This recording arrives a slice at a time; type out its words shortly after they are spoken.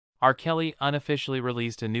R. Kelly unofficially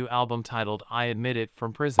released a new album titled I Admit It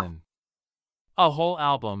from Prison. A whole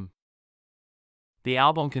album. The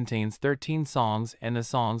album contains 13 songs, and the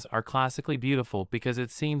songs are classically beautiful because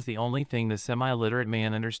it seems the only thing the semi-literate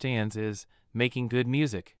man understands is making good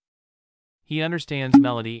music. He understands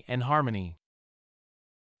melody and harmony.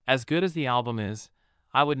 As good as the album is,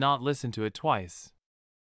 I would not listen to it twice.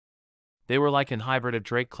 They were like an hybrid of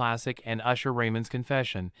Drake Classic and Usher Raymond's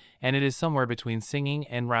Confession, and it is somewhere between singing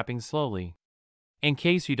and rapping slowly. In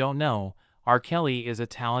case you don't know, R. Kelly is a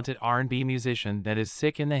talented R&B musician that is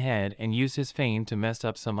sick in the head and used his fame to mess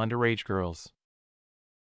up some underage girls.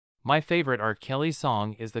 My favorite R. Kelly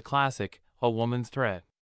song is the classic, A Woman's Threat.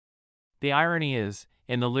 The irony is,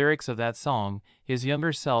 in the lyrics of that song, his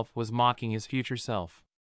younger self was mocking his future self.